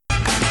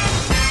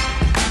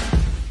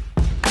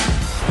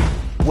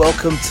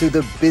welcome to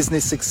the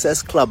Business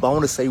Success Club. I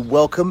want to say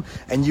welcome,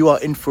 and you are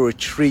in for a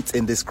treat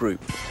in this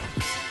group.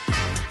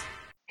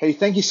 Hey,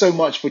 thank you so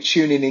much for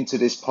tuning into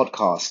this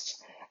podcast.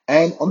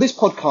 And on this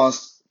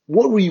podcast,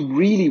 what we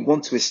really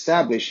want to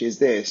establish is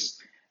this: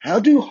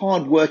 how do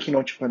hardworking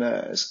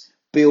entrepreneurs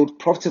build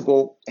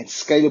profitable and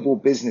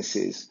scalable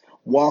businesses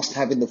whilst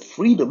having the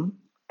freedom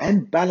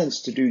and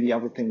balance to do the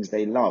other things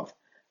they love,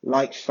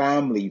 like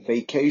family,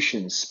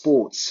 vacations,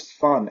 sports,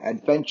 fun,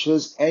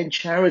 adventures, and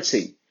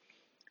charity?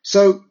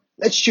 So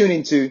let's tune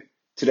into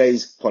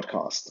today's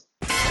podcast.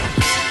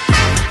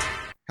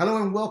 Hello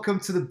and welcome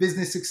to the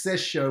Business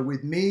Success Show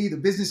with me, the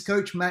business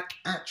coach, Mac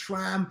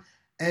Atram.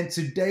 And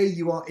today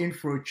you are in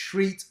for a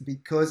treat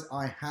because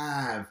I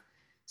have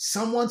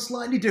someone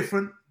slightly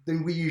different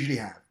than we usually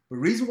have. The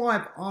reason why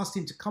I've asked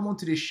him to come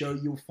onto this show,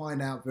 you'll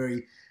find out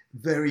very,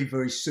 very,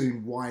 very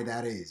soon why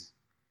that is.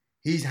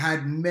 He's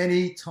had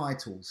many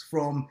titles,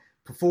 from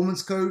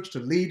performance coach to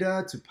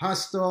leader to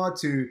pastor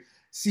to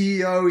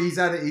CEO. He's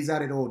at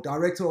it all.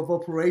 Director of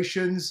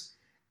operations.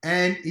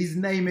 And his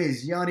name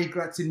is Ioannis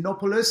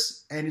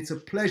Gratsinopoulos. And it's a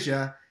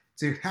pleasure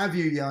to have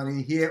you,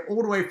 Ioannis, here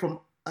all the way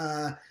from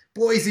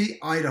Boise,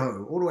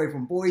 Idaho.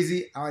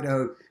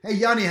 Hey,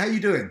 Ioannis, how you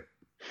doing?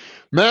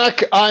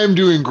 Mac, I'm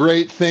doing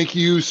great. Thank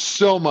you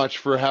so much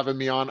for having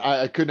me on.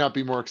 I could not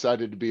be more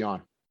excited to be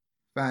on.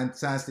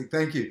 Fantastic.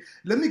 Thank you.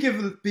 Let me give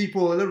the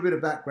people a little bit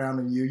of background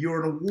on you.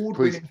 You're an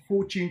award-winning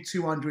Fortune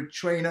 200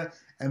 trainer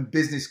and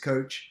business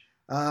coach.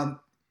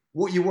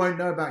 What you won't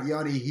know about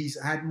Ioannis,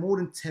 he's had more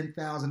than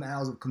 10,000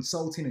 hours of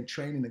consulting and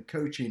training and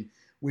coaching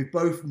with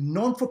both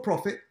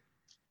non-for-profit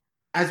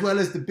as well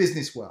as the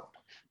business world.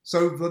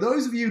 So for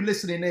those of you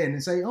listening in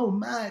and say, oh,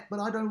 Mac, but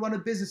I don't run a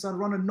business, I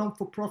run a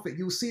non-for-profit,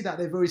 you'll see that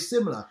they're very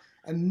similar.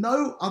 And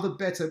no other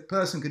better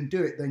person can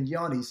do it than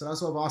Ioannis. So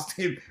that's why I've asked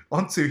him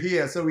onto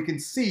here, so we can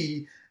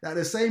see that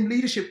the same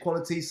leadership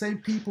qualities, same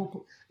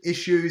people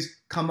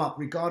issues come up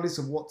regardless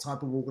of what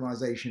type of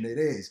organization it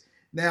is.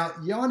 Now,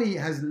 Ioannis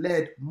has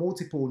led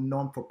multiple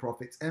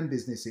non-for-profits and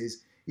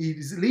businesses.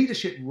 His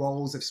leadership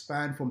roles have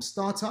spanned from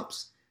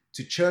startups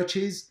to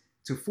churches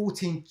to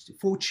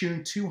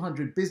Fortune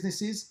 200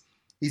 businesses.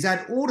 He's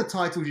had all the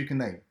titles you can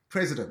name: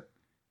 president,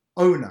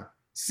 owner,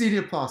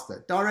 senior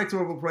pastor,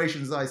 director of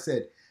operations, as I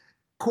said,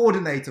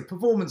 coordinator,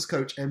 performance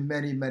coach, and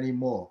many, many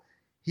more.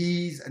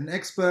 He's an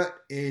expert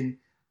in,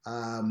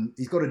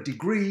 he's got a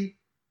degree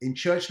in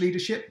church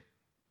leadership,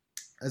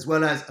 as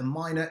well as a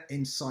minor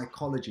in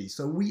psychology.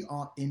 So we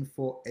are in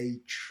for a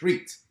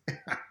treat.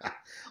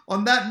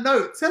 On that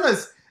note, tell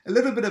us a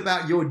little bit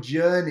about your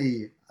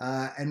journey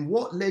and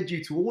what led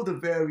you to all the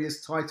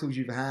various titles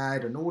you've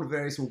had and all the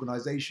various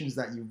organizations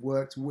that you've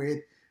worked with,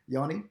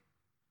 Ioannis.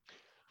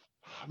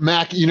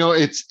 Mac,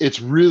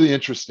 it's really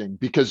interesting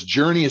because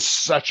journey is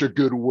such a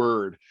good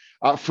word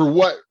for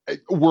what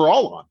we're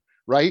all on,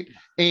 right?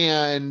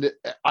 And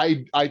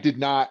I did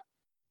not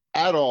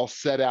at all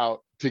set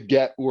out to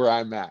get where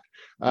I'm at.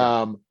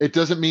 It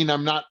doesn't mean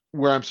I'm not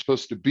where I'm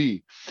supposed to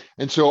be.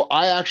 And so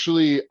I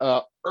actually,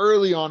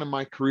 early on in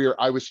my career,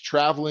 I was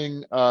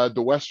traveling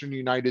the Western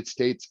United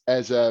States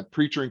as a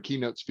preacher and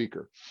keynote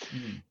speaker.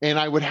 And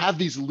I would have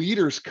these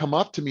leaders come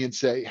up to me and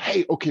say,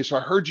 hey, okay, so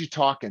I heard you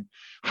talking.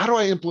 How do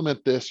I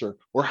implement this?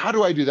 Or how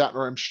do I do that?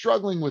 Or I'm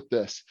struggling with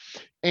this.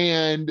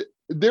 And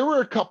there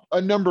were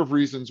a number of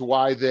reasons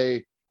why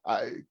they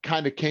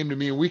kind of came to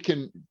me, and we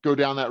can go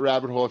down that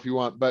rabbit hole if you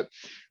want. But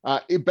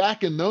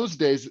back in those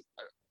days,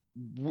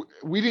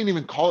 we didn't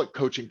even call it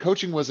coaching.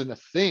 Coaching wasn't a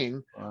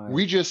thing. Right.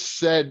 We just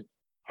said,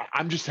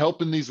 I'm just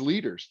helping these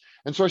leaders.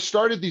 And so I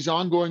started these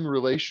ongoing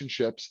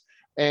relationships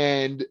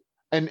and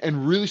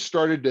really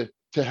started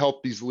to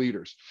help these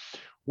leaders.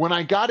 When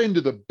I got into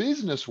the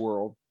business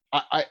world,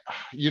 I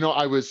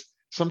was,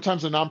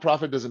 sometimes a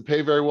nonprofit doesn't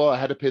pay very well. I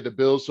had to pay the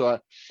bills. So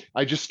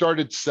I just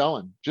started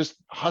selling, just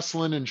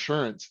hustling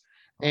insurance.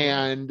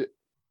 And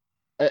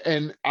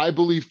I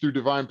believe through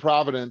divine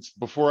providence,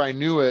 before I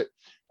knew it,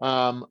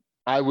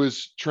 I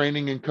was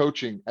training and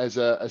coaching as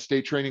a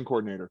state training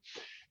coordinator.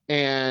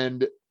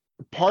 And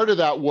part of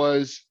that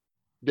was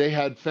they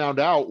had found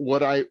out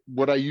what I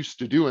used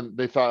to do, and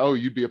they thought, oh,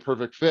 you'd be a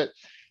perfect fit.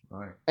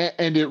 Right.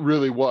 And it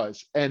really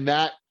was. And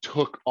that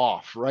took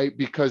off, right?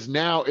 Because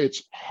now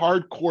it's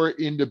hardcore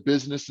into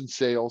business and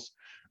sales,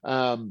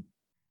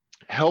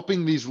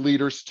 helping these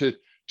leaders to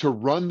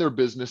run their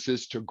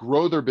businesses, to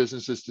grow their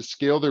businesses, to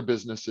scale their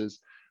businesses.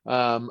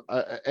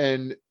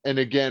 And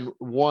again,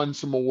 won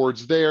some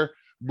awards there,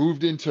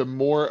 moved into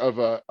more of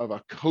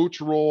a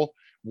coach role,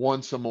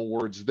 won some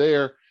awards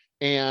there.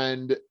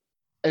 And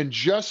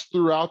just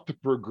throughout the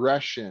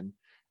progression,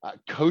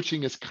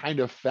 coaching has kind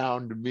of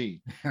found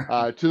me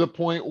to the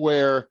point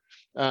where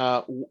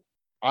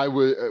I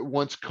was,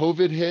 once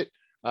COVID hit,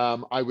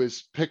 I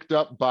was picked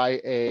up by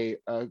a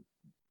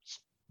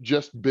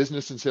just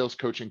business and sales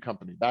coaching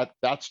company.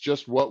 That's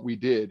just what we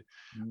did.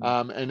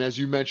 And as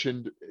you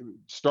mentioned,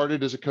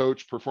 started as a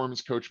coach,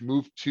 performance coach,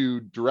 moved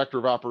to director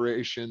of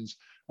operations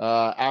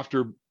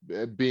after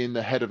being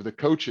the head of the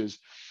coaches.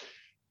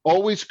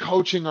 Always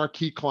coaching our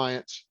key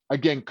clients,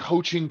 again,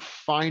 coaching,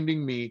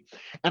 finding me.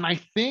 And I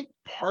think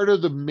part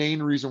of the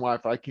main reason why,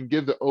 if I can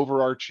give the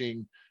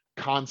overarching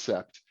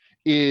concept,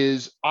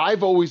 is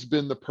I've always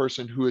been the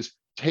person who has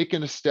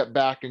taken a step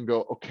back and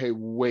go, okay,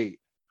 wait,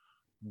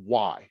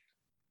 why?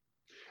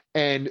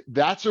 And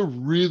that's a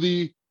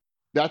really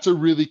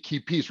key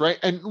piece, right?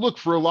 And look,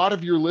 for a lot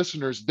of your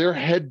listeners, they're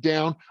head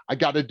down. I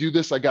got to do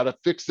this. I got to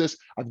fix this.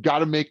 I've got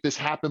to make this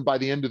happen by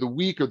the end of the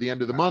week or the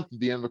end of the month, or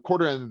the end of the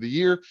quarter, end of the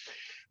year.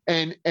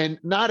 And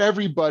not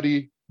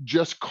everybody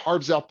just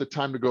carves out the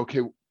time to go,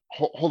 okay,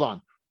 hold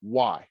on,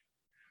 why?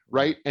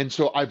 Right? And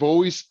so I've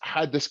always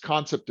had this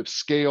concept of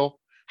scale.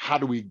 How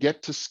do we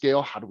get to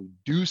scale? How do we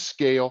do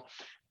scale?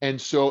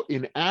 And so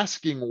in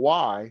asking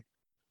why,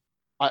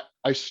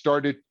 I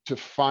started to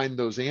find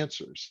those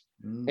answers.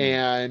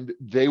 And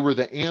they were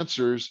the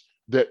answers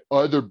that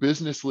other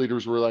business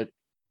leaders were like,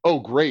 oh,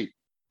 great.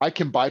 I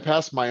can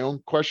bypass my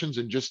own questions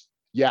and just,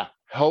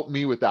 help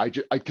me with that.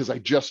 Because I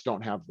just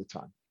don't have the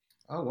time.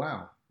 Oh,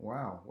 wow.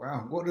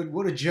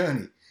 What a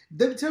journey.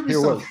 Tell me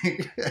Here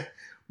something.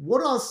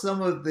 What are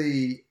some of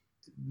the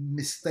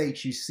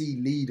mistakes you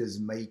see leaders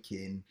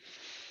making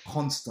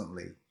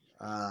constantly?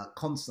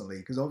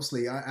 Because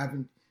obviously I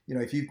haven't,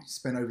 if you've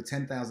spent over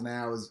 10,000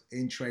 hours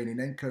in training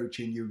and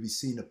coaching, you'll be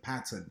seeing a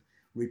pattern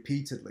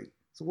repeatedly.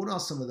 So what are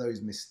some of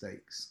those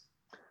mistakes?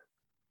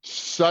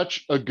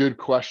 Such a good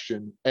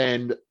question.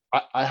 And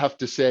I have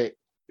to say,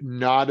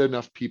 not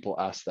enough people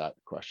ask that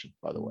question,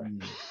 by the way.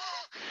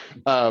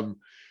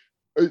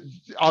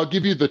 I'll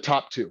give you the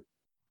top two.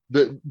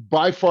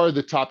 By far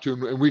the top two,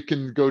 and we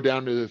can go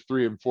down to the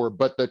 3 and 4,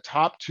 but the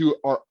top two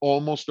are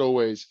almost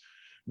always,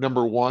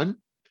 number one,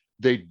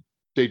 they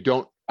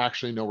don't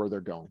actually know where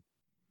they're going.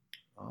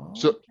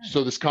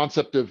 So this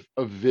concept of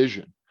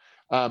vision,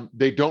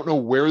 they don't know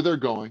where they're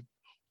going,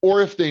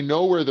 or if they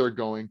know where they're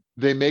going,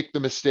 they make the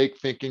mistake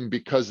thinking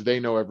because they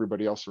know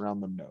everybody else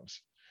around them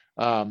knows.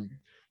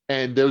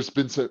 And there's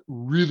been some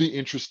really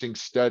interesting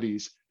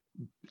studies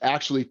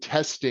actually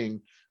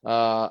testing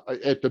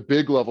at the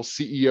big level,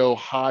 CEO,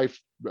 high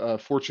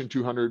Fortune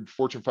 200,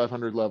 Fortune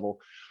 500 level.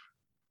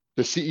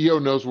 The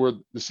CEO knows where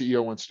the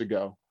CEO wants to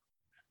go.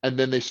 And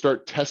then they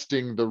start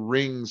testing the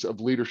rings of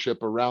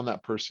leadership around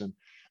that person,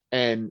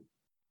 and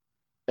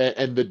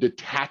the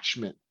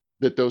detachment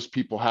that those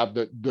people have,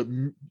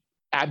 the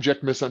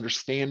abject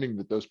misunderstanding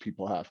that those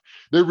people have.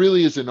 There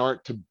really is an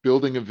art to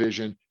building a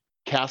vision,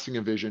 casting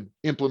a vision,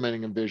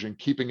 implementing a vision,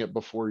 keeping it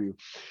before you.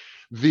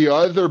 The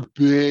other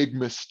big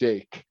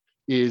mistake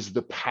is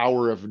the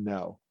power of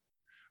no.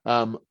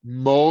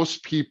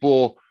 Most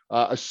people,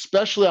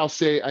 especially I'll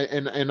say,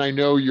 and I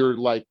know you're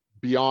like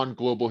beyond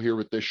global here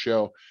with this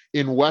show,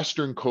 in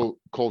Western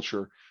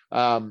culture,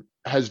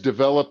 has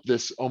developed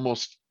this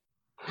almost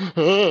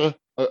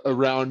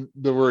around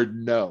the word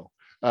no.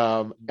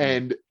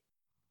 And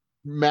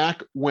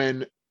Mac,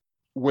 when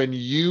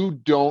you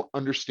don't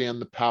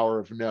understand the power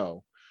of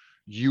no,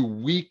 you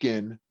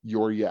weaken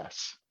your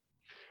yes.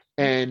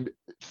 And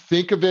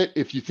think of it,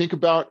 if you think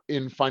about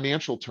in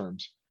financial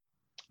terms,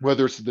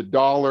 whether it's the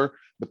dollar,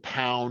 the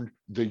pound,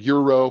 the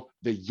euro,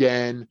 the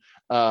yen,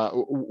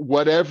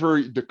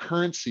 whatever the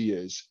currency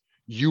is,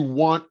 you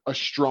want a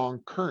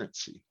strong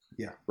currency.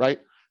 Yeah. Right.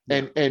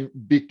 Yeah.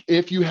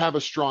 If you have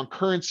a strong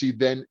currency,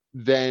 then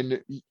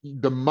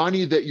the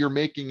money that you're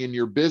making in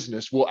your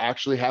business will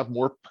actually have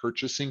more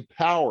purchasing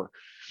power.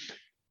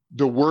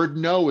 The word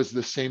no is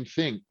the same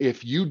thing.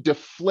 If you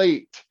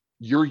deflate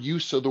your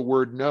use of the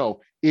word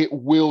no, it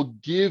will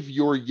give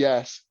your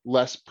yes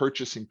less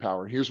purchasing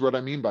power. Here's what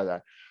I mean by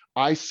that.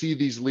 I see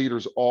these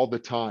leaders all the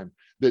time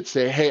that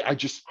say, hey, I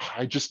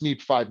just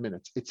need 5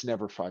 minutes. It's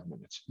never 5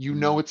 minutes. You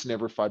know, it's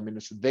never 5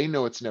 minutes. They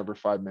know it's never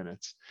 5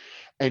 minutes.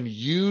 And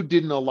you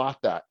didn't allot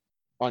that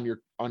on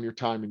your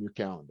time in your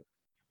calendar.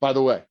 By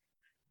the way,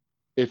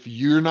 if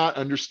you're not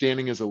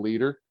understanding as a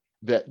leader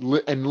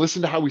and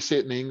listen to how we say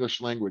it in the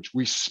English language,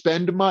 we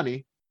spend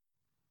money,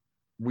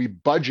 we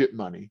budget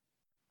money.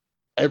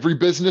 Every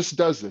business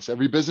does this.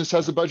 Every business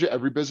has a budget.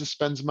 Every business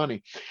spends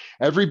money.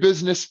 Every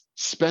business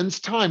spends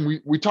time.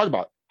 We talk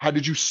about how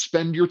did you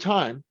spend your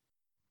time,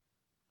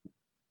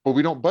 but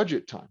we don't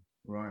budget time.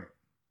 Right.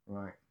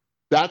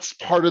 That's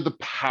part of the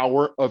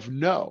power of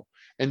no.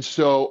 And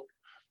so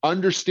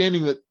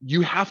understanding that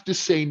you have to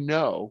say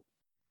no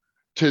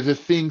to the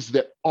things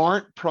that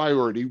aren't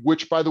priority,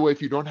 which, by the way,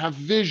 if you don't have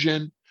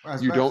vision,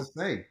 you don't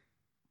say.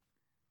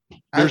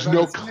 There's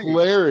no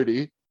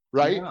clarity,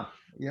 right?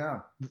 Yeah.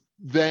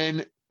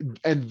 Then,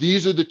 and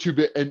these are the two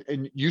bit,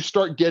 and you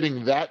start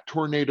getting that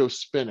tornado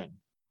spinning.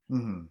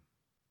 Mm-hmm.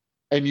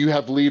 And you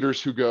have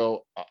leaders who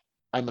go,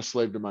 I'm a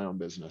slave to my own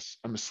business.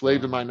 I'm a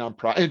slave to my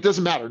nonprofit. And it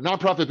doesn't matter.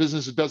 Nonprofit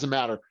business, it doesn't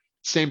matter.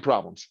 Same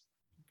problems.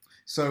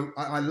 So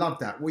I love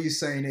that. What you're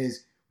saying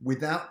is,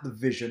 without the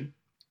vision,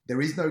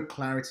 there is no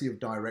clarity of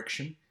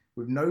direction.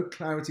 With no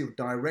clarity of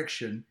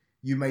direction,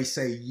 you may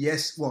say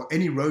yes. Well,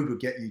 any road will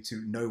get you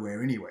to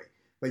nowhere anyway.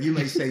 But you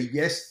may say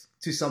yes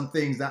to some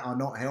things that are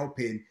not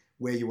helping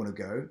where you want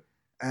to go.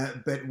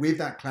 But with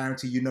that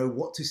clarity, you know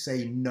what to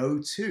say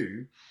no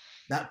to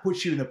that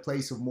puts you in a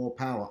place of more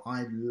power.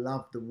 I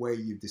love the way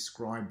you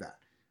described that.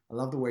 I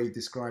love the way you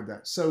described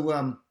that.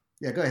 So,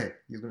 yeah, go ahead.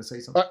 You're going to say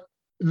something?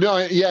 No,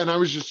 yeah, and I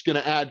was just going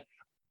to add,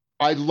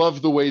 I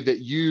love the way that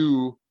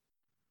you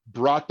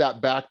brought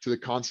that back to the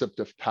concept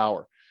of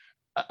power.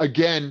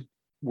 Again,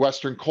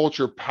 Western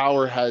culture,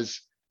 power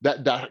has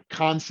that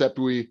concept.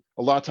 A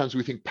lot of times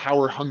we think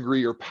power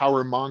hungry or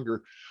power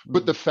monger,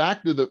 but the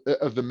fact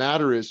of the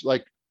matter is,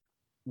 like,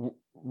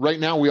 right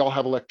now we all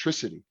have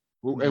electricity,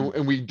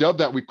 and we dub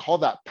that, we call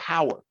that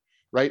power,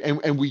 right?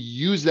 And we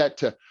use that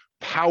to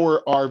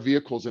power our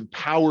vehicles and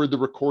power the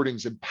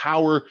recordings and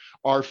power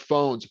our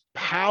phones.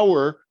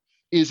 Power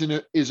is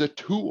a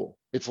tool.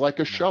 It's like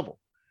a shovel.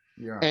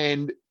 Yeah.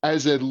 And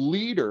as a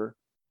leader,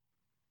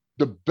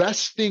 the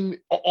best thing,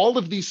 all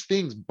of these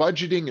things,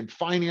 budgeting and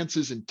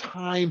finances and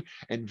time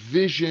and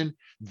vision,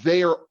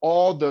 they are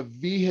all the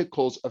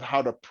vehicles of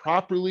how to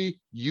properly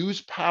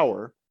use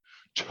power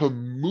to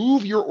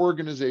move your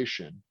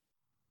organization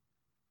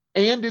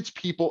and its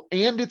people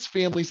and its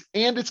families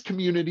and its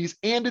communities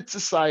and its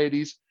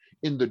societies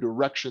in the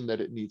direction that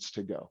it needs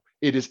to go.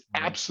 It is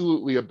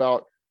absolutely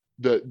about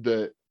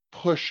the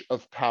push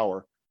of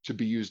power to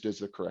be used as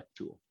the correct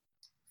tool.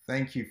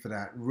 Thank you for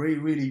that. Really,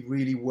 really,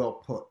 really well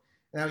put.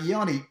 Now,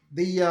 Yanni,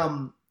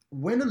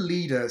 when a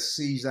leader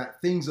sees that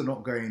things are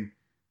not going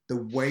the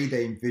way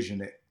they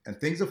envision it and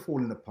things are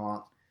falling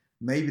apart,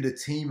 maybe the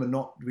team are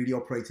not really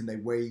operating the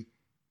way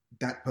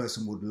that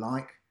person would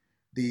like,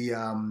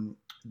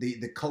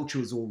 the culture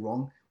is all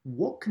wrong.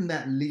 What can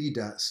that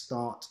leader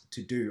start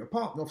to do?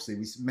 Apart, obviously,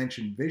 we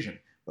mentioned vision,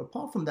 but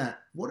apart from that,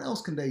 what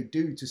else can they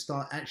do to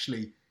start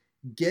actually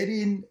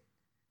getting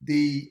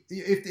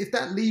if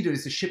that leader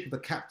is the ship of the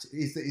captain,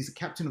 is the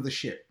captain of the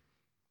ship,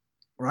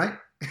 right?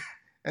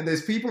 And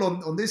there's people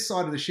on this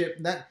side of the ship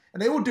and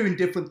they're all doing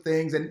different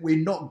things, and we're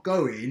not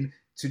going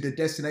to the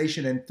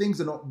destination and things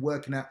are not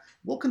working out.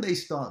 What can they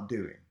start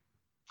doing?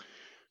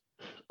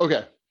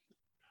 Okay.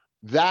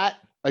 That,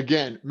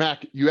 again,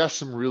 Mac, you asked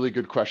some really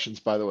good questions,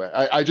 by the way.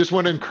 I just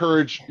want to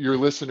encourage your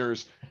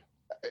listeners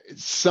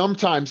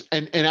sometimes,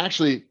 and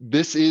actually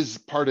this is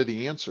part of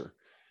the answer.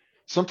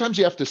 Sometimes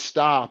you have to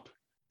stop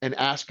and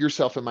ask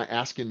yourself, am I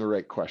asking the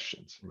right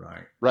questions?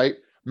 Right?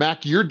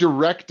 Mac, you're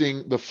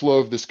directing the flow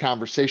of this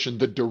conversation,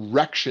 the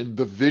direction,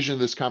 the vision of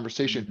this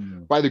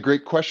conversation by the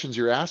great questions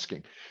you're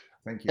asking.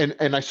 Thank you.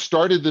 And I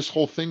started this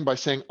whole thing by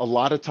saying a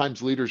lot of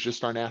times leaders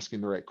just aren't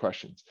asking the right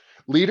questions.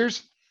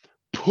 Leaders,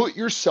 put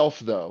yourself,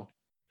 though,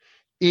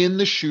 in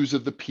the shoes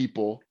of the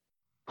people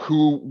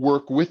who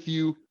work with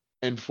you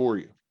and for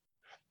you.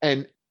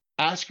 And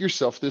ask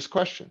yourself this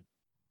question.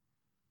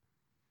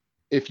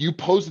 If you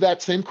pose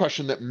that same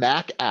question that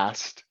Mac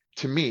asked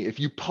to me, if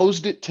you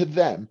posed it to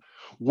them,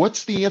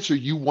 what's the answer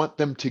you want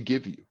them to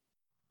give you?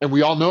 And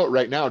we all know it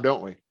right now,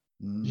 don't we?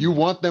 You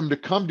want them to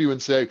come to you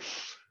and say,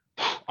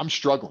 I'm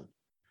struggling.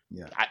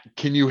 Yeah.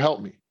 Can you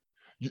help me?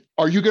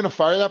 Are you going to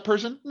fire that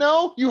person?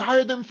 No, you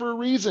hired them for a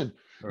reason.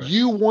 Right.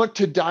 You want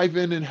to dive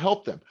in and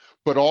help them.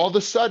 But all of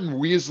a sudden,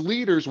 we as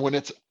leaders, when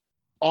it's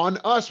on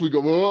us, we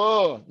go,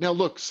 oh. Now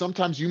look,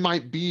 sometimes you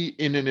might be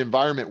in an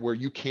environment where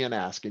you can't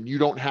ask and you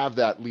don't have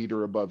that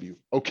leader above you.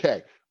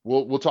 Okay,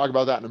 we'll talk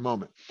about that in a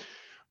moment.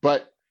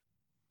 But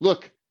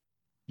look,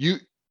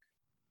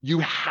 you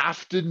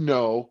have to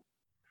know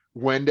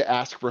when to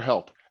ask for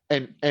help.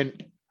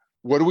 And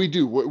what do we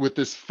do with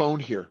this phone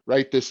here,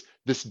 right? This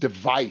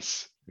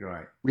device.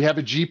 Right. We have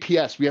a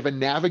GPS, we have a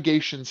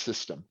navigation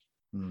system.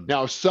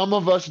 Now, some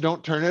of us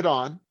don't turn it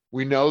on.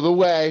 We know the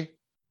way.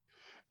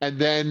 And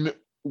then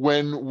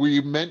when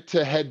we meant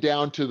to head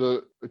down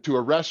to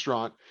a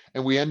restaurant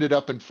and we ended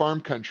up in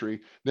farm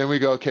country, then we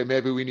go, okay,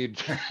 maybe we need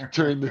to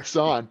turn this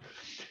on.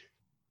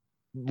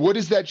 What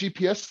is that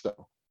GPS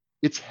though?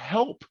 It's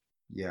help.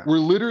 Yeah. We're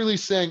literally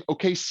saying,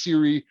 okay,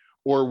 Siri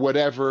or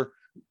whatever,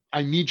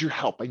 I need your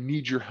help. I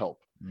need your help.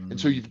 And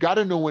so you've got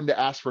to know when to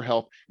ask for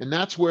help. And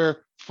that's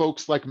where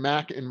folks like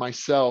Mac and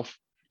myself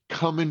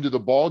come into the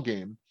ball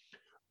game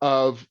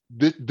of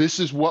this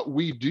is what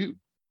we do,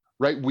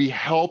 right? We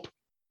help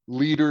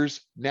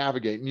leaders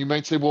navigate. And you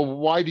might say, well,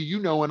 why do you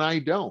know and I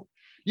don't?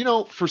 You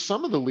know, for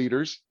some of the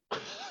leaders,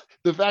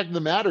 the fact of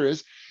the matter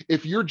is,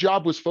 if your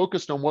job was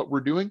focused on what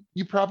we're doing,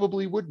 you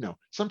probably would know.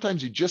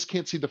 Sometimes you just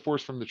can't see the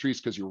forest from the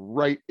trees because you're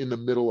right in the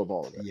middle of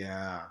all of it.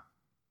 Yeah.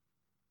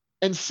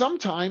 And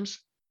sometimes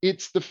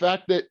it's the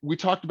fact that we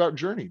talked about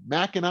journey.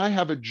 Mac and I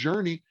have a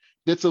journey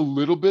that's a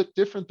little bit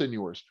different than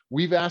yours.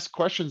 We've asked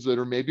questions that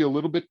are maybe a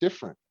little bit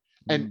different.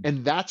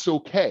 And that's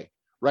okay,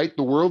 right?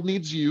 The world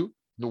needs you,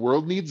 the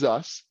world needs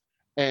us,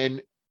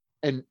 and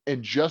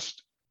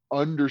just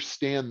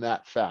understand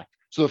that fact.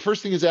 So the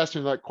first thing is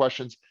asking the right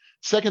questions.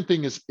 Second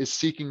thing is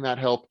seeking that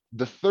help.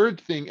 The third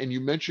thing, and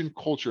you mentioned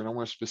culture, and I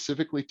want to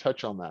specifically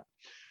touch on that.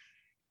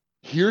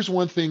 Here's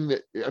one thing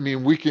that, I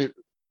mean, we could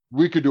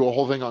do a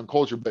whole thing on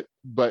culture,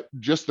 but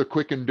just the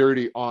quick and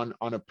dirty on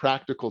a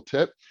practical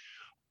tip.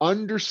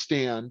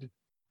 Understand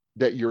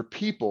that your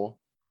people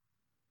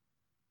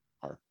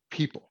are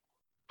people.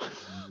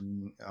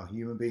 Are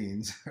human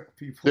beings.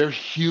 People. They're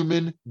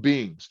human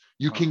beings.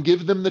 You can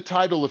give them the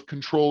title of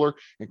controller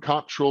and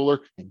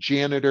comptroller and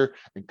janitor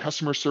and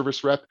customer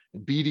service rep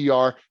and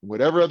BDR and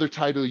whatever other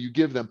title you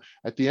give them.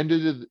 At the end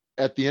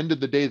of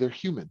the day, they're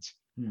humans.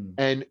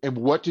 And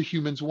what do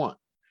humans want?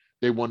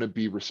 They want to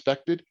be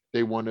respected.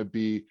 They want to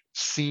be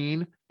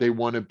seen. They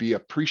want to be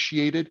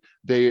appreciated.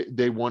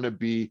 They want to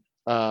be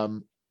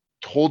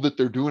told that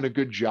they're doing a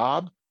good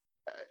job,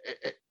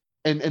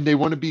 and they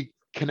want to be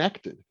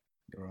connected.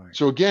 Right.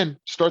 So again,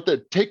 start there.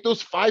 Take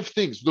those 5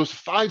 things, those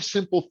 5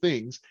 simple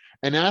things,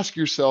 and ask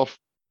yourself,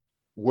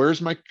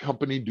 where's my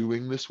company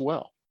doing this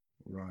well?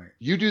 Right.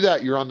 You do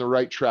that, you're on the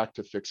right track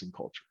to fixing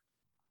culture.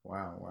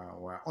 Wow, wow,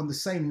 wow. On the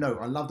same note,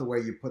 I love the way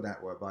you put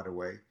that word, by the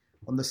way.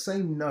 On the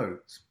same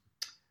note,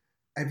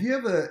 have you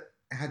ever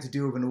had to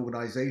deal with an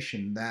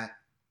organization that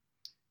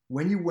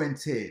when you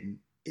went in,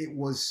 it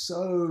was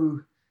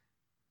so,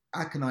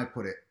 how can I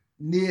put it,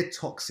 near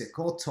toxic,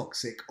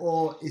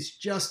 or it's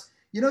just,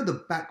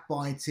 the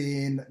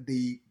backbiting,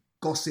 the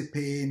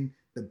gossiping,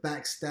 the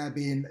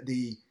backstabbing,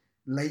 the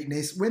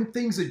lateness, when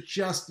things are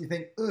just, you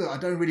think, I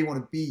don't really want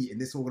to be in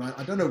this organization.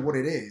 I don't know what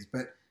it is,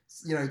 but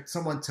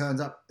someone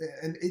turns up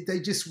and they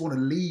just want to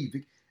leave.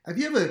 Have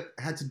you ever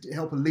had to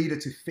help a leader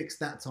to fix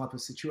that type of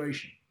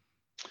situation?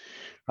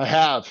 I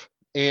have.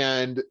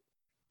 And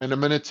I'm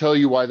going to tell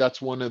you why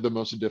that's one of the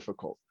most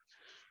difficult,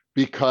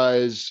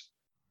 because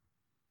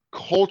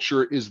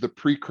culture is the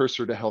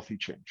precursor to healthy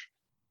change.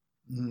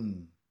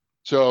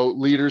 So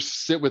leaders,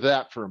 sit with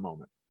that for a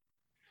moment,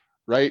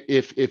 right?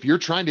 If you're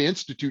trying to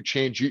institute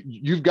change,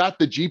 you've got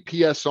the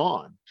GPS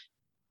on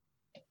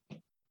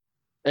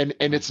and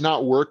it's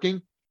not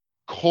working.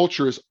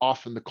 Culture is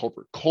often the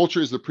culprit. Culture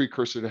is the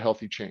precursor to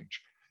healthy change.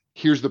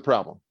 Here's the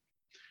problem.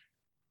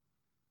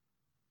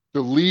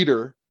 The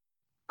leader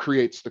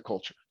creates the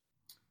culture.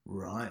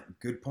 Right.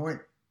 Good point.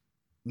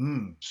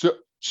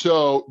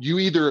 So you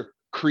either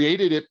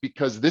created it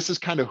because this is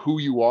kind of who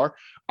you are.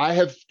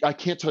 I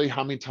can't tell you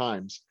how many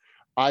times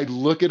I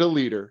look at a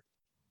leader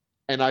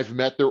and I've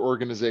met their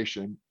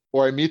organization,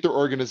 or I meet their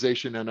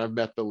organization and I've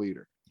met the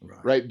leader,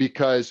 right?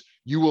 Because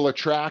you will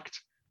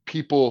attract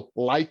people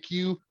like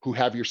you who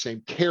have your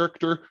same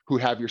character, who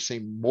have your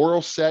same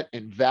moral set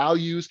and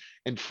values.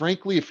 And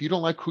frankly, if you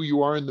don't like who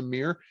you are in the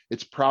mirror,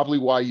 it's probably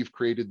why you've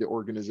created the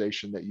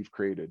organization that you've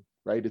created,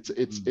 right?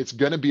 It's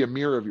going to be a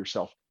mirror of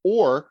yourself.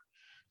 Or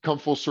come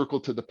full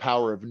circle to the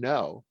power of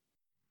no.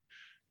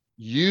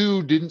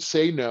 You didn't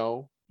say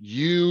no.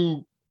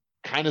 You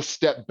kind of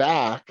stepped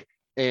back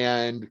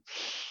and,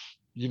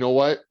 you know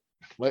what?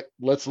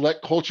 Let's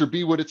let culture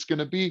be what it's going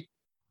to be.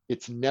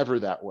 It's never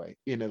that way.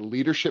 In a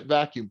leadership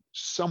vacuum,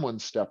 someone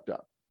stepped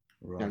up.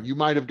 Now, you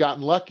might have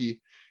gotten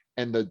lucky,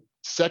 and the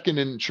second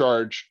in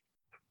charge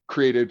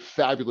created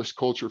fabulous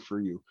culture for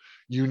you.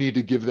 You need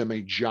to give them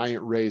a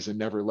giant raise and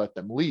never let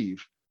them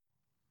leave.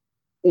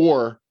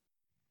 Or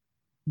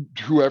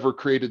whoever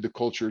created the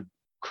culture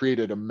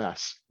created a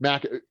mess.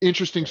 Mac,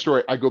 interesting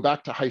story. I go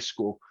back to high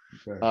school.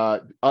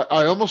 I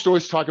almost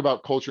always talk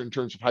about culture in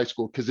terms of high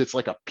school because it's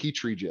like a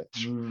petri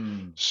dish.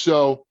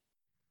 So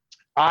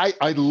I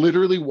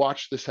literally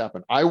watched this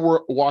happen. I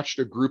watched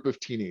a group of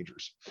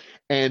teenagers,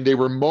 and they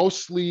were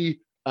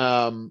mostly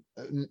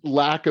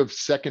lack of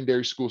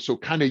secondary school. So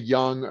kind of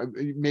young,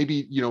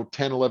 maybe,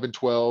 10, 11,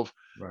 12,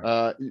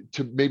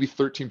 to maybe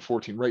 13,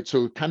 14, right?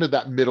 So kind of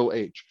that middle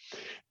age.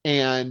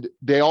 And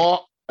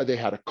they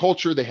had a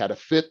culture, they had a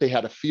fit, they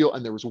had a feel.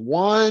 And there was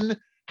one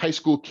high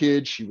school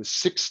kid, she was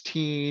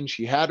 16,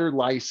 she had her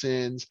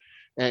license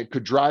and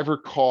could drive her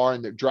car,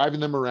 and they're driving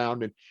them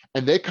around,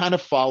 and they kind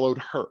of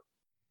followed her.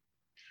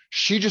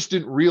 She just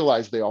didn't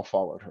realize they all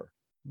followed her.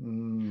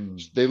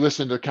 They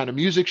listened to the kind of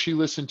music she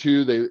listened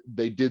to.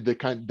 They did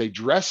they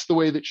dressed the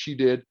way that she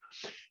did.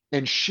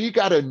 And she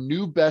got a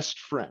new best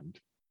friend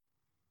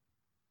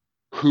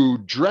who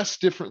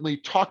dressed differently,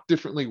 talked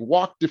differently,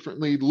 walked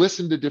differently,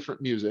 listened to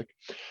different music.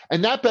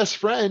 And that best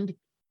friend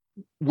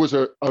was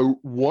a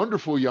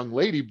wonderful young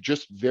lady,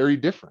 just very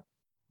different.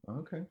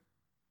 Okay.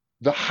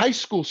 The high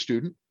school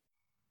student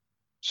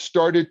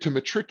started to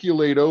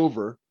matriculate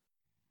over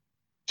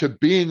to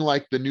being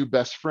like the new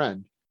best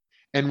friend.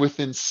 And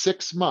within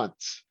 6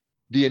 months,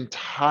 the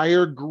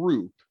entire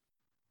group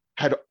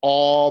had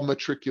all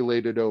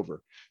matriculated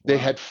over. They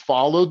had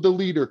followed the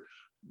leader.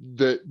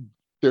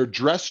 Their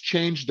dress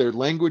changed, their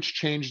language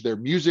changed, their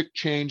music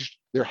changed,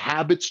 their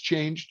habits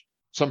changed,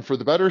 some for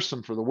the better,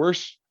 some for the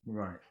worse.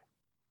 Right.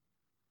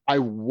 I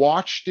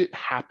watched it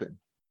happen.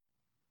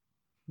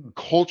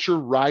 Culture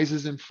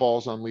rises and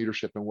falls on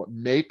leadership. And what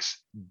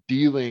makes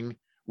dealing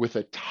with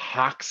a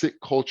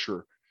toxic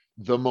culture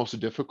the most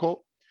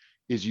difficult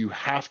is you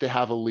have to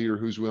have a leader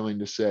who's willing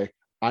to say,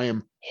 I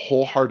am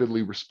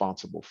wholeheartedly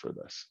responsible for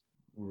this.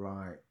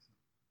 Right.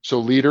 So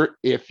leader,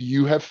 if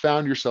you have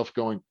found yourself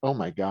going, oh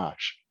my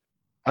gosh,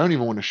 I don't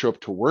even want to show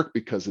up to work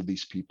because of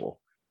these people,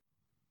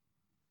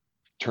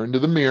 turn to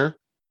the mirror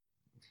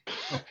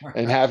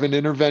and have an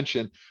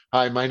intervention.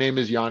 Hi, my name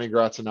is Ioannis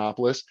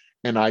Gratsinopoulos,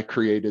 and I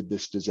created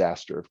this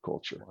disaster of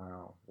culture.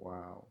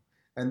 Wow.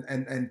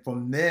 And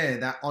from there,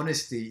 that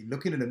honesty,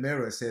 looking in the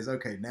mirror, says,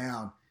 okay,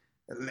 now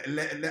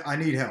I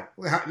need help.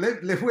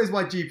 Where's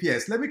my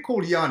GPS? Let me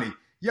call Yanni.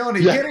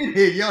 Yanni, Yeah. get in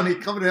here. Yanni,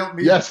 come and help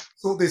me Yes.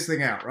 sort this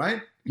thing out,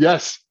 right?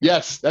 Yes.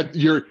 Yes. That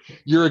you're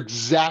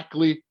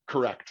exactly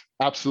correct.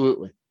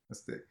 Absolutely.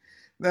 That's it.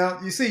 Now,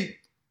 you see,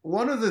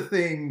 one of the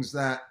things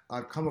that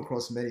I've come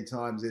across many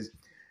times is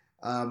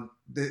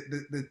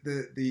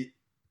the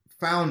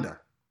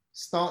founder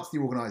starts the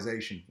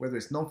organization, whether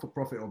it's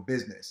non-for-profit or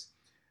business,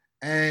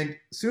 and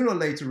sooner or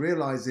later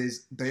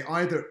realizes they're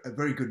either a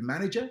very good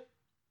manager,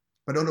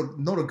 but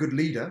not a good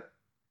leader,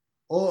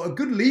 or a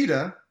good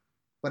leader,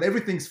 but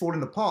everything's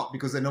falling apart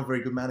because they're not a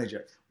very good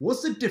manager.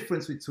 What's the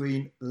difference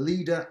between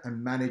leader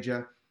and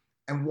manager,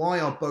 and why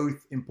are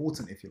both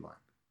important, if you like?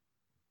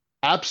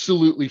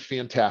 Absolutely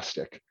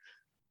fantastic.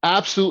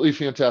 Absolutely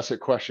fantastic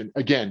question.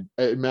 Again,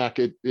 Mac,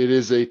 it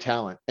is a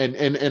talent.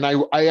 And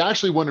I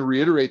actually want to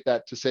reiterate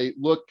that to say,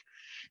 look,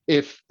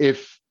 if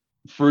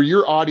for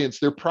your audience,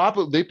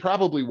 they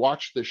probably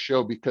watch this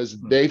show because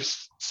they've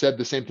said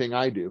the same thing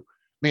I do.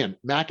 Man,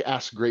 Mac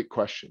asks great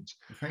questions.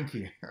 Thank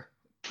you.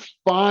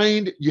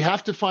 You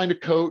have to find a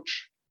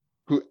coach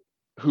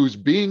who's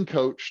being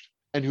coached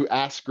and who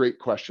asks great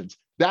questions.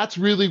 That's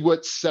really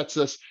what sets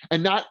us.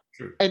 And not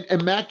True.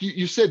 And Mac,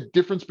 you said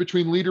difference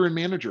between leader and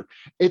manager.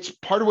 It's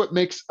part of what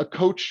makes a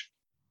coach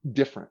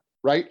different,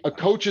 right? A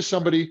coach is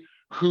somebody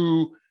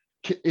who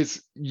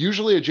is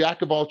usually a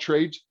jack of all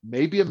trades,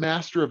 maybe a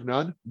master of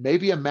none,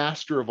 maybe a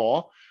master of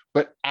all,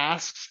 but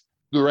asks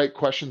the right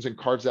questions and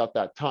carves out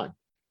that time.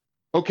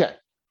 Okay,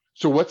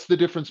 so what's the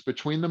difference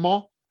between them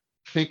all?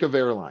 Think of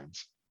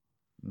airlines.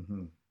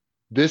 Mm-hmm.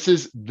 This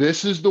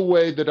is the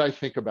way that I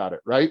think about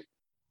it, right?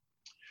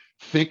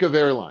 Think of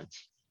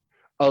airlines.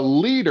 A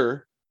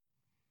leader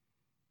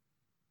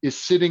is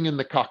sitting in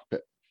the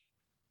cockpit.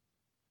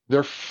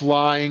 They're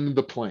flying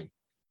the plane.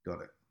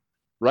 Got it.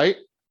 Right?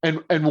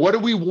 And what do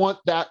we want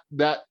that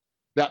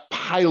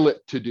pilot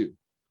to do?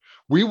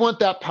 We want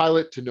that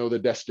pilot to know the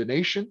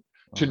destination,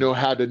 to know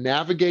how to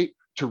navigate,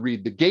 to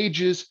read the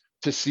gauges,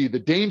 to see the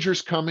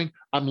dangers coming.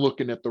 I'm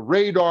looking at the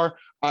radar.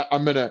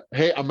 I'm gonna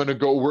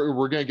go.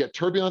 We're gonna get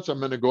turbulence. I'm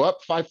gonna go up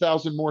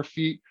 5,000 more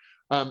feet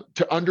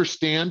to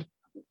understand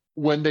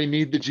when they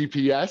need the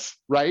GPS,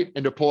 right,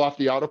 and to pull off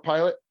the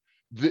autopilot.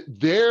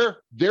 They're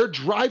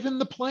driving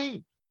the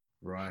plane,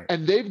 right,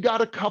 and they've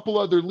got a couple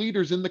other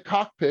leaders in the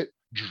cockpit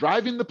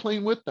driving the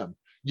plane with them.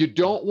 You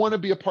don't want to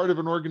be a part of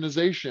an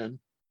organization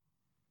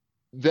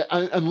that,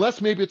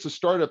 unless maybe it's a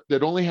startup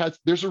that only has.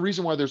 There's a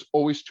reason why there's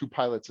always two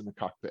pilots in the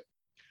cockpit.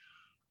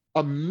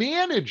 A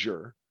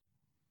manager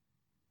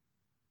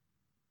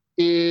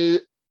is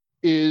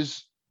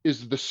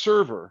the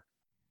server,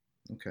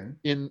 okay,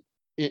 in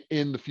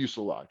the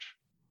fuselage,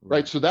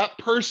 right? So that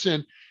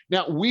person.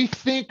 Now we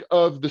think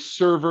of the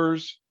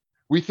servers,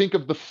 we think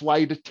of the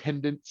flight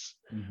attendants,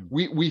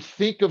 we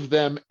think of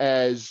them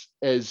as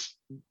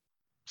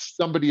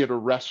somebody at a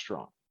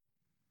restaurant.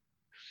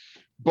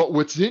 But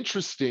what's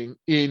interesting,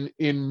 in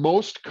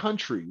most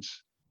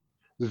countries,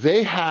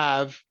 they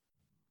have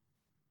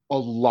a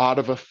lot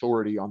of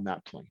authority on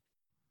that plane.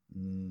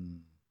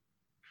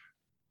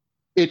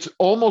 It's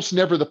almost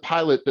never the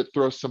pilot that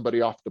throws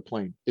somebody off the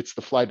plane. It's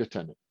the flight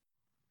attendant.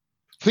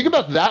 Think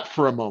about that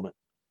for a moment.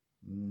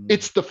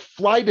 It's the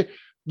flight.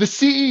 The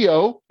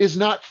CEO is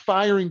not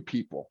firing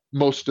people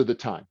most of the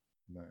time.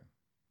 No.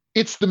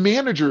 It's the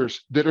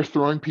managers that are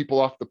throwing people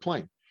off the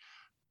plane.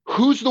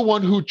 Who's the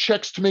one who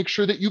checks to make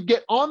sure that you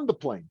get on the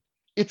plane?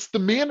 It's the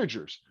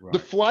managers. Right. The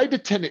flight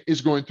attendant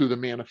is going through the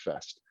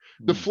manifest.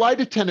 The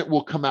flight attendant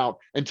will come out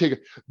and take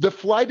it. The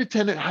flight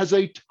attendant has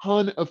a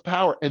ton of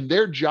power, and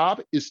their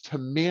job is to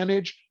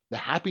manage the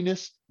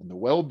happiness and the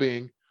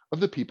well-being of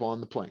the people on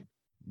the plane.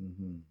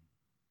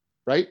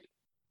 Right?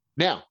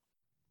 Now,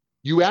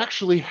 you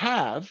actually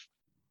have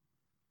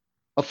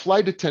a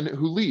flight attendant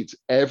who leads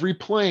every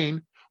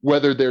plane,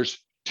 whether there's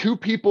two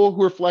people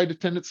who are flight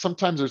attendants,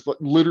 sometimes there's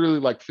literally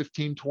like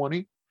 15,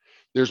 20.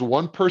 There's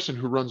one person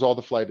who runs all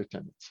the flight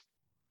attendants,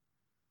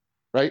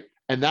 right?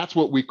 And that's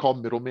what we call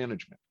middle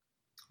management.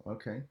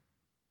 Okay.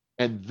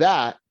 And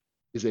that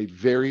is a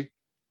very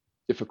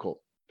difficult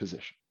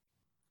position.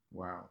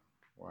 Wow.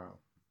 Wow.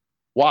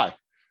 Why?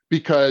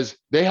 Because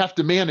they have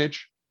to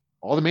manage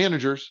all the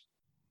managers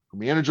who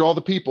manage all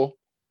the people,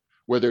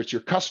 whether it's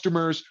your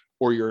customers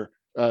or your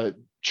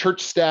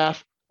church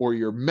staff or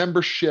your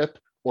membership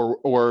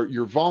or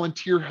your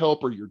volunteer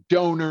help or your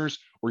donors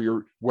or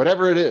your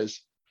whatever it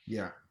is.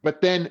 Yeah. But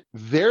then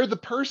they're the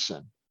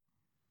person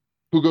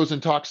who goes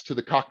and talks to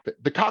the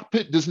cockpit. The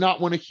cockpit does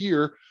not want to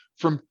hear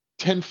from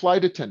 10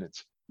 flight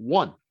attendants,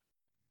 one.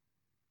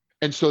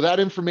 And so that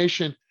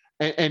information,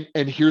 and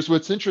here's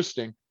what's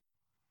interesting,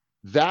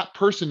 that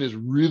person is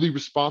really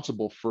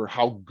responsible for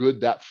how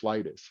good that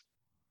flight is.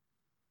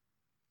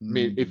 I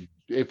mean,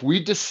 if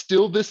we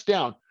distill this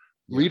down,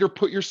 leader,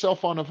 put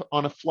yourself on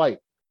a flight.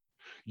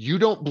 You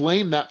don't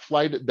blame that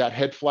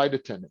head flight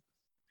attendant.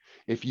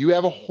 If you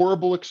have a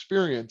horrible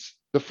experience,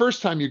 the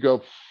first time you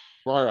go,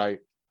 all right,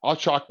 I'll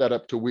chalk that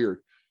up to weird.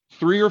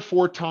 3 or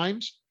 4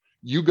 times,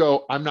 you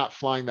go, I'm not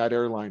flying that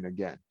airline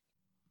again.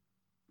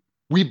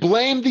 We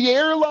blame the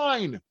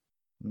airline.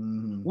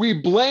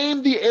 We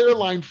blame the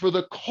airline for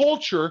the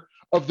culture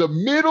of the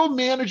middle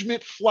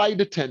management flight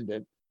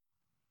attendant.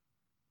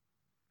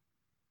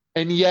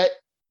 And yet,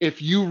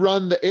 if you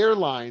run the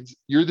airlines,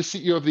 you're the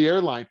CEO of the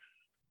airline,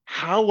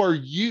 how are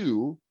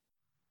you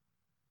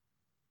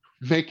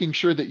making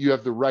sure that you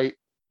have the right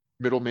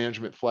middle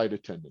management flight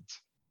attendants?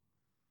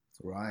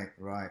 Right,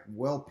 right.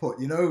 Well put.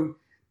 You know,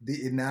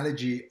 the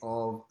analogy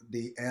of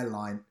the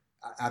airline,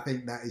 I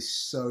think that is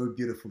so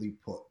beautifully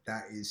put.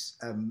 That is,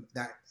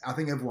 that I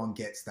think everyone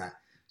gets that.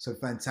 So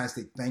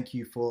fantastic. Thank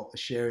you for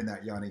sharing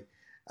that, Yanni.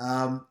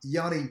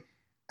 Yanni,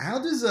 how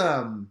does,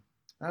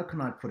 how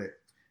can I put it?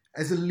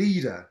 As a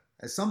leader,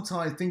 as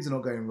sometimes things are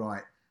not going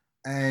right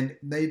and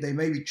they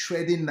maybe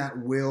tread in that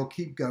wheel,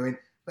 keep going,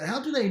 but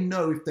how do they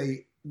know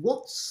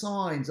what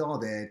signs are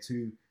there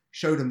to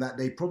show them that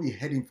they're probably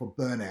heading for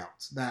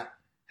burnout? That,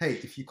 hey,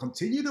 if you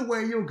continue the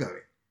way you're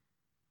going,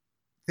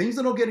 things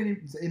are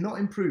not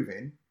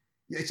improving,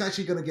 it's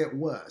actually going to get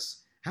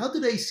worse. How do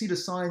they see the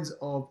signs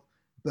of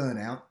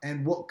burnout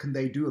and what can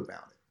they do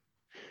about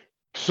it?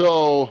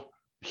 So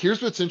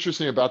here's what's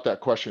interesting about that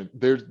question.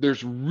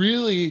 There's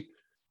really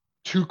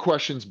two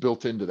questions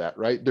built into that,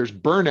 right? There's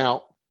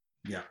burnout,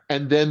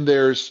 and then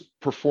there's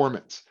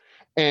performance.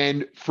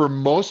 And for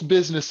most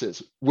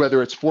businesses,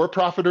 whether it's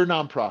for-profit or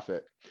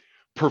nonprofit,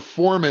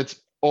 performance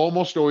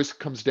almost always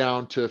comes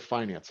down to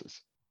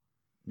finances.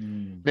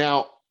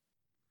 Now,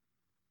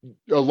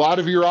 a lot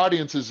of your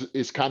audience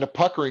is kind of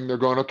puckering. They're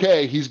going,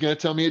 okay, he's going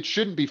to tell me it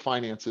shouldn't be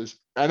finances.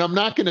 And I'm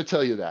not going to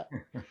tell you that.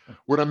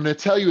 What I'm going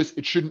to tell you is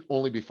it shouldn't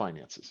only be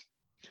finances.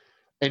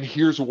 And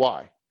here's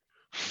why.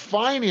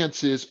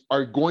 Finances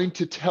are going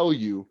to tell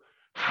you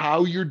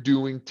how you're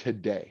doing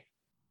today.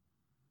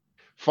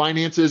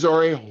 Finances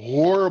are a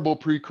horrible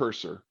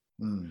precursor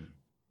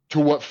to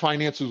what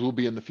finances will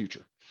be in the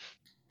future.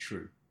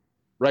 True.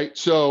 Right?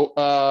 So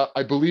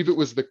I believe it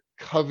was the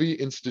Covey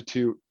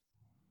Institute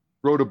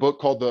wrote a book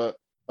called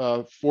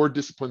the 4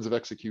 Disciplines of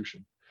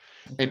Execution.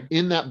 Okay. And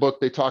in that book,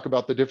 they talk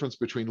about the difference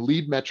between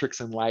lead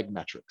metrics and lag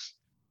metrics.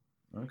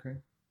 Okay.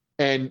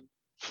 And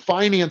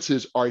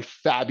finances are a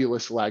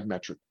fabulous lag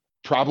metric,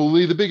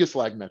 probably the biggest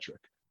lag metric,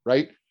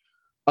 right?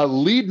 A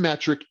lead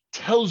metric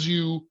tells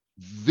you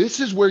this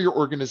is where your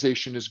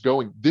organization is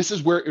going. This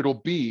is where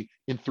it'll be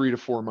in 3 to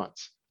 4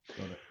 months.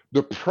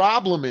 The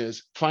problem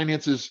is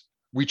finances,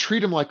 we treat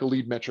them like a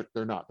lead metric.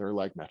 They're not, they're a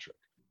lag metric.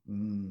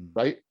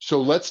 Right?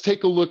 So let's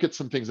take a look at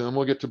some things and then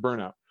we'll get to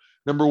burnout.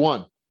 Number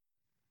 1,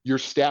 your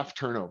staff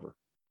turnover.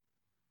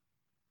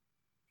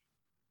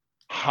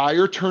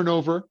 Higher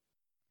turnover.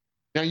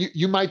 Now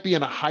you might be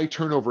in a high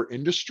turnover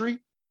industry,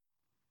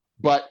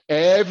 but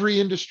every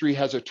industry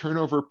has a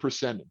turnover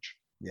percentage.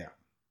 Yeah.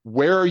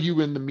 Where are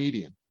you in the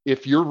median?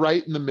 If you're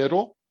right in the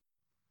middle,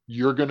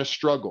 you're going to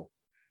struggle.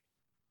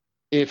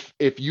 If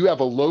you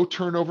have a low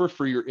turnover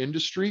for your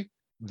industry,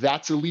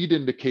 that's a lead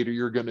indicator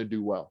you're going to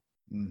do well.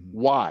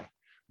 Why?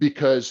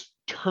 Because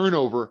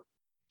turnover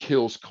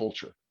kills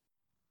culture.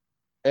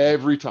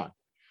 Every time.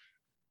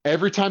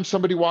 Every time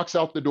somebody walks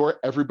out the door,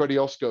 everybody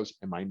else goes,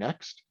 am I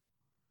next?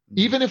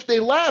 Even if they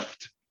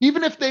left,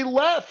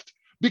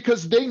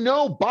 because they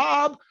know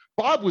Bob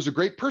was a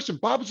great person.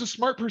 Bob was a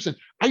smart person.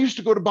 I used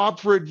to go to Bob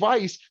for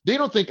advice. They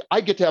don't think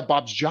I get to have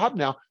Bob's job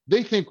now.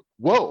 They think,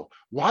 whoa,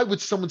 why would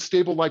someone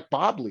stable like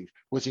Bob leave?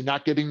 Was he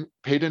not getting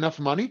paid enough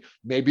money?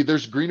 Maybe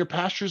there's greener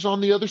pastures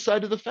on the other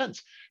side of the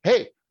fence.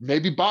 Hey,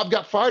 maybe Bob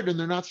got fired and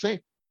they're not saying.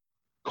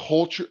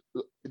 Culture,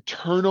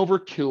 turnover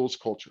kills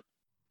culture.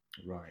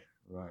 Right,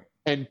 right.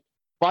 And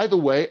by the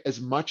way, as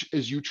much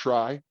as you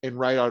try and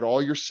write out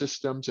all your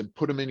systems and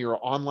put them in your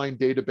online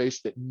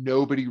database that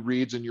nobody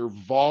reads and your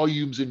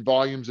volumes and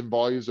volumes and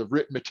volumes of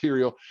written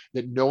material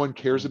that no one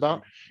cares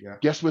about,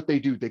 guess what they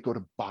do? They go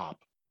to Bob,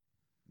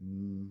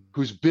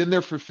 who's been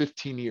there for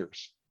 15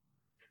 years.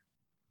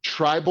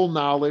 Tribal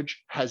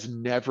knowledge has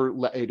never,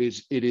 it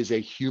is a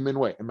human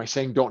way. Am I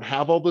saying don't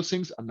have all those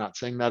things? I'm not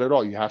saying that at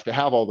all. You have to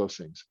have all those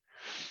things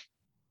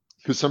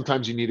because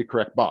sometimes you need to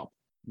correct Bob.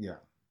 Yeah.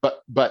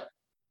 But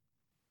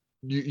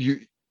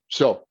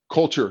so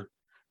culture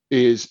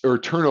is, or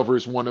turnover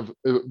is one of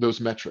those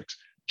metrics.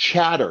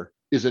 Chatter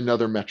is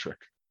another metric.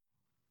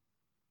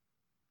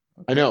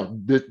 Okay. I know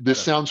this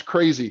sounds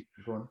crazy.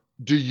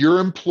 Do your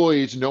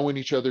employees know when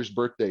each other's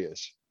birthday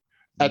is?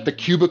 At the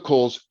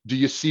cubicles, do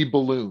you see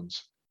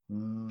balloons?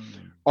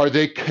 Are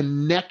they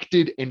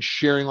connected and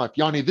sharing life?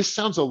 Yanni, this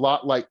sounds a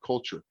lot like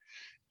culture.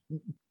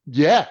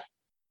 Yeah,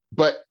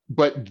 but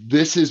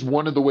this is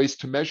one of the ways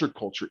to measure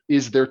culture.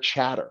 Is there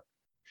chatter?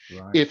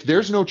 Right. If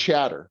there's no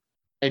chatter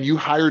and you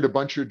hired a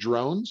bunch of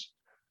drones,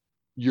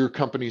 your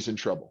company's in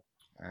trouble.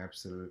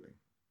 Absolutely.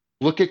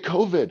 Look at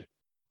COVID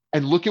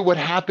and look at what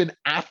happened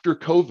after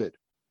COVID.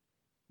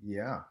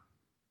 Yeah.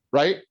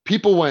 Right?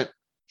 People went,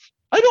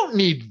 I don't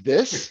need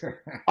this.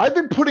 I've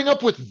been putting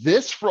up with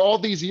this for all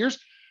these years.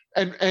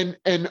 And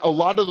a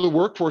lot of the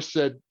workforce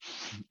said,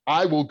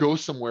 I will go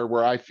somewhere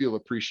where I feel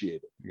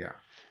appreciated. Yeah.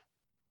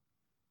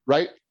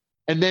 Right.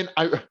 And then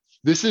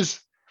this is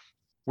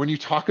when you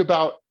talk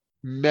about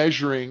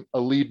measuring a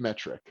lead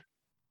metric,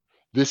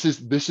 this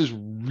is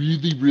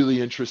really,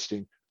 really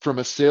interesting from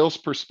a sales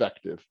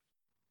perspective.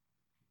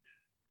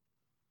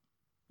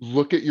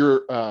 Look at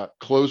your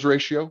close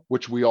ratio,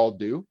 which we all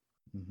do,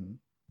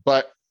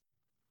 but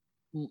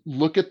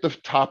look at the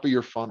top of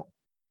your funnel.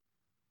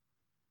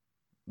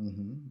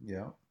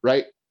 Yeah.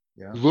 Right.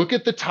 Yeah. Look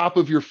at the top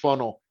of your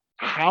funnel.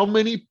 How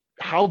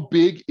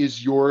big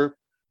is your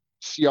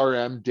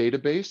CRM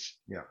database?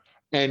 Yeah.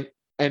 And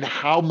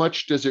how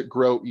much does it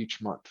grow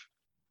each month?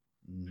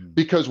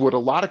 Because what a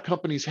lot of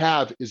companies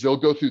have is they'll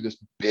go through this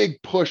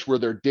big push where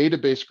their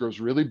database grows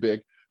really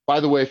big. By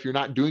the way, if you're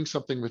not doing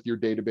something with your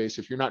database,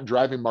 if you're not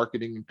driving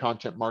marketing and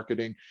content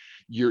marketing,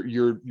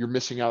 you're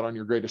missing out on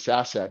your greatest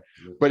asset.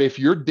 But if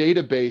your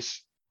database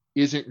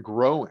isn't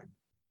growing,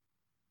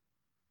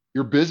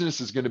 your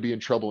business is going to be in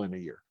trouble in a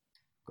year.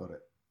 Got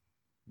it.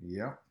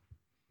 Yeah.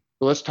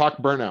 So let's talk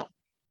burnout.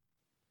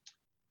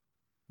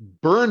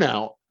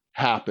 Burnout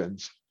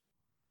happens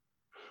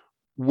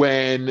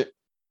when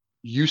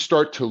you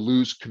start to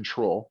lose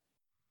control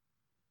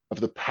of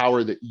the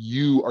power that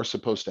you are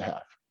supposed to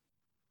have.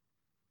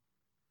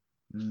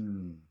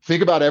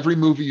 Think about every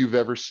movie you've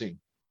ever seen.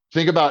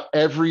 Think about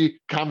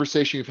every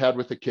conversation you've had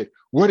with a kid.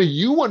 What do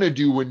you want to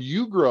do when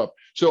you grow up?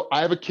 So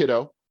I have a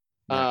kiddo,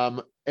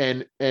 and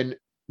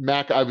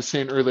Mac, I was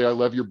saying earlier, I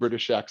love your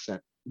British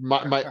accent.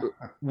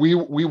 We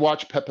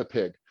watch Peppa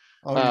Pig,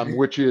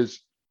 which is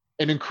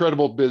an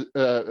incredible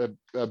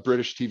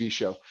British TV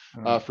show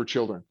for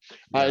children.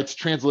 It's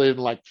translated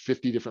in like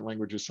 50 different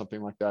languages,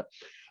 something like that.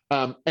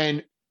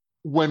 And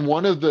when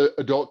one of the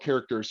adult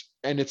characters,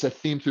 and it's a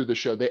theme through the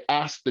show, they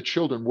ask the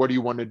children, what do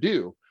you want to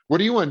do? What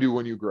do you want to do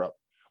when you grow up?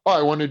 Oh,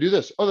 I want to do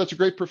this. Oh, that's a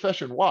great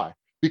profession. Why?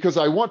 Because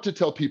I want to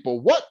tell people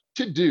what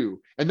to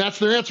do. And that's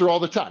their answer all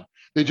the time.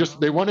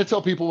 They want to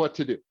tell people what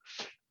to do.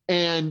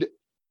 And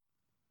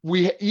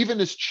we,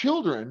 even as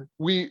children,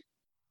 we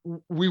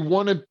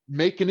want to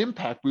make an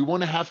impact. We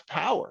want to have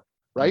power,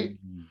 right?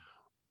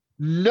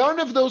 None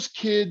of those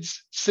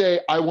kids say,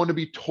 I want to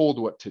be told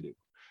what to do.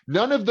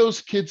 None of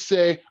those kids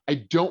say, I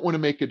don't want to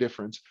make a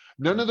difference.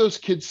 None of those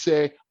kids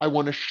say, I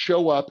want to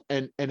show up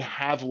and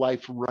have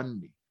life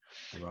run me.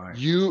 Right.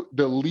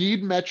 The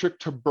lead metric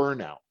to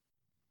burnout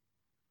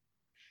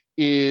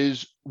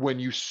is when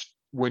you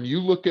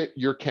look at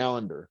your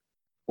calendar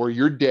or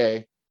your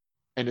day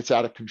and it's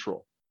out of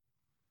control.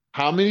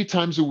 How many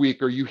times a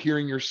week are you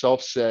hearing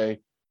yourself say,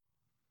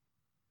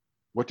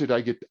 what did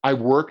I get? I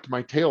worked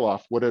my tail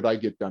off. What did I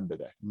get done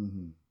today?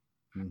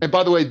 And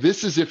by the way,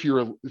 this is if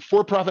you're a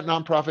for-profit,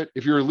 nonprofit,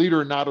 if you're a leader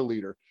or not a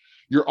leader,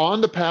 you're on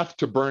the path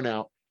to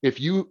burnout if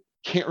you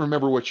can't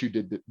remember what you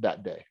did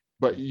that day,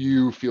 but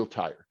you feel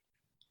tired.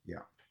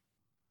 Yeah.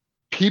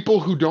 People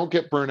who don't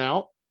get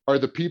burnout are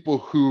the people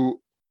who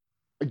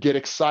get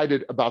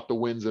excited about the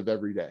wins of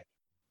every day.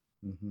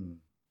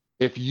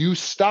 If you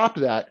stop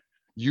that,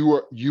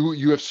 you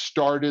have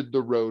started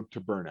the road to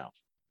burnout.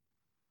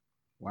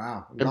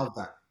 Wow. Love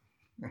that.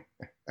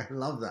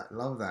 Love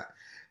that.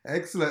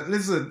 Excellent.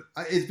 Listen,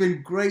 it's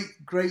been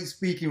great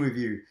speaking with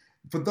you.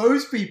 For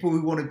those people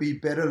who want to be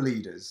better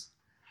leaders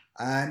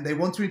and they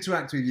want to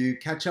interact with you,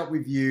 catch up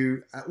with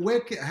you,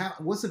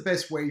 what's the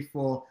best way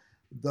for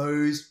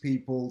those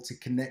people to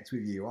connect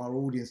with you, our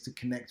audience to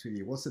connect with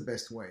you? What's the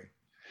best way?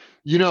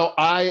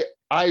 I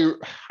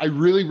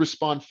really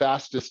respond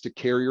fastest to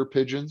carrier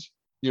pigeons.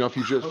 If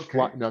you just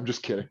fly, no, I'm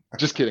just kidding.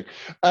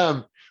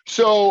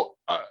 So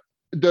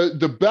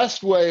the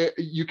best way,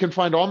 you can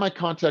find all my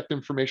contact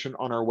information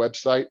on our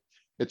website.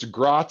 It's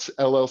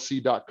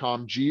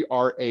gratsllc.com,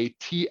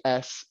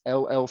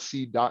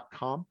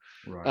 GRATSLLC.com.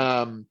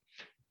 Right.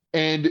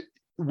 And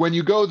when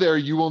you go there,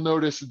 you will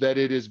notice that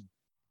it is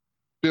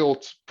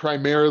built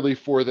primarily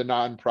for the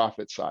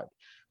nonprofit side.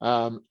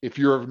 If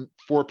you're a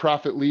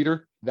for-profit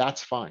leader,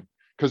 that's fine,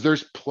 because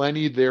there's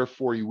plenty there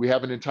for you. We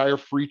have an entire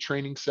free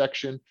training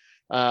section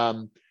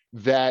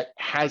that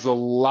has a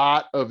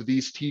lot of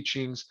these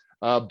teachings,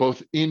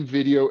 both in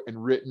video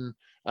and written.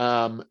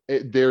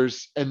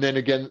 There's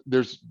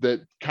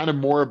the kind of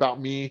more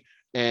about me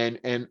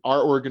and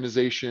our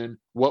organization,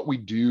 what we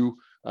do,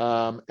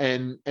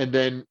 and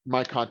then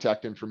my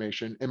contact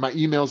information. And my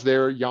email's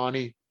there,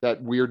 Yanni,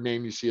 that weird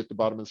name you see at the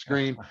bottom of the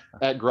screen,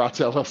 at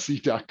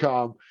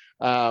gratsllc.com.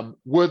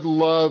 Would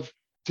love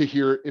to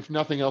hear, if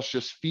nothing else,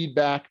 just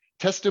feedback,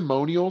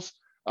 testimonials.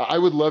 I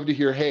would love to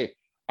hear, hey,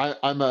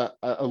 I'm a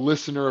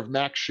listener of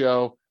Mac's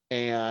show,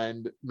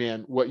 and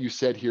man, what you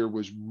said here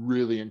was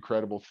really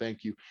incredible.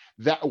 Thank you.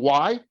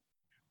 Why?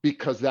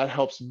 Because that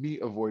helps me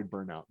avoid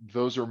burnout.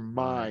 Those are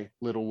my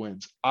little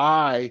wins.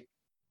 I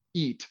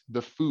eat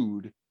the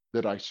food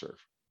that I serve.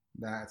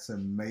 That's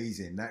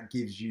amazing. That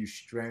gives you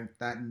strength.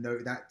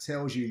 That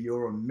tells you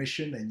you're on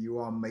mission and you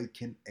are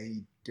making a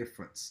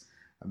difference.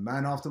 A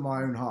man after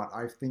my own heart.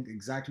 I think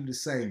exactly the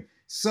same.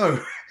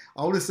 So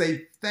I want to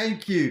say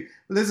thank you.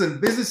 Listen,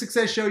 Business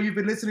Success Show, you've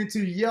been listening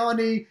to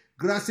Ioannis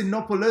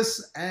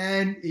Gratsinopoulos,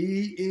 and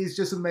he is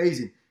just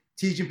amazing.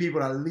 Teaching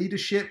people about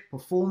leadership,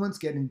 performance,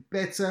 getting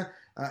better,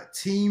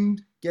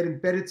 getting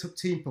better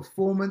team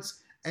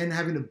performance, and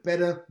having a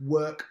better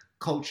work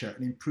culture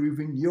and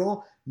improving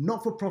your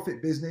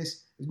not-for-profit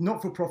business,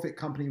 not-for-profit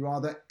company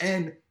rather,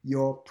 and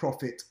your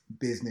profit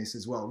business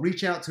as well.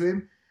 Reach out to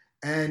him,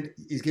 and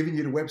he's giving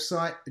you the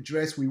website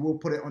address. We will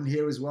put it on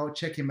here as well.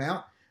 Check him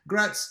out.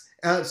 Grats.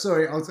 I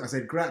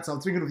said Grats. I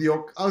was thinking of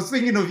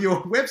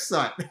your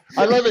website.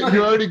 I love it.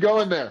 You're already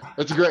going there.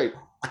 That's great.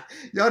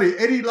 Yanni,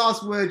 any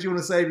last words you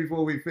want to say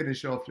before we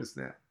finish off just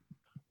now?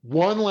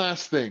 One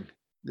last thing.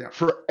 Yeah.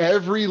 For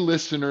every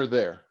listener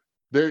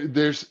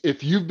there's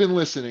if you've been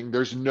listening,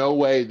 there's no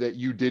way that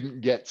you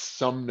didn't get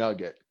some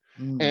nugget.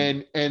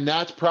 And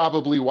that's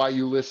probably why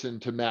you listen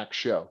to Mac's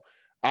show.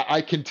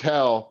 I can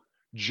tell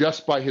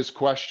just by his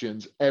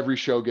questions, every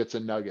show gets a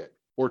nugget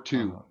or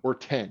two or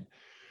 10.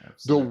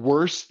 Absolutely. The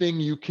worst thing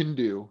you can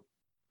do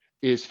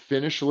is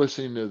finish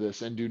listening to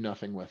this and do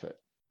nothing with it.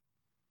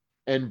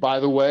 And by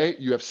the way,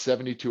 you have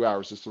 72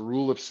 hours. It's the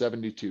rule of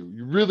 72.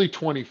 You really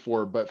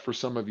 24, but for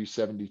some of you,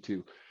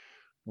 72.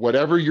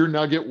 Whatever your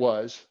nugget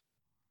was,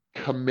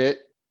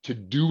 commit to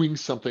doing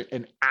something,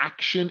 an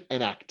action,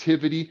 an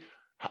activity,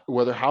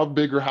 whether how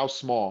big or how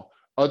small.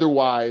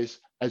 Otherwise,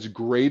 as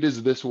great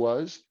as this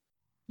was,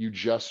 you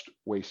just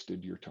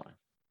wasted your time.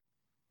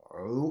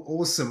 Oh,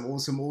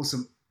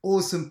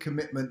 awesome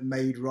commitment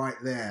made right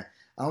there.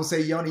 I'll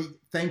say, Yanni,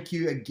 thank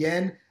you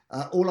again.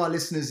 All our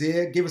listeners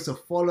here, give us a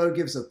follow,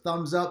 give us a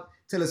thumbs up,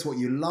 tell us what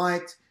you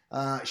liked,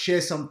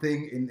 share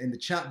something in the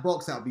chat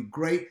box. That would be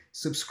great.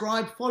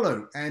 Subscribe,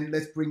 follow, and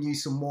let's bring you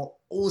some more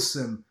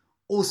awesome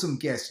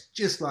guests,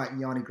 just like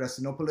Ioannis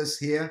Gratsinopoulos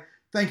here.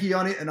 Thank you,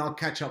 Ioannis, and I'll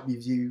catch up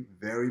with you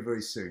very,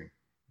 very soon.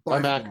 Bye,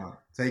 Mac. for now.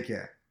 Take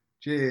care.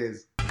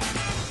 Cheers.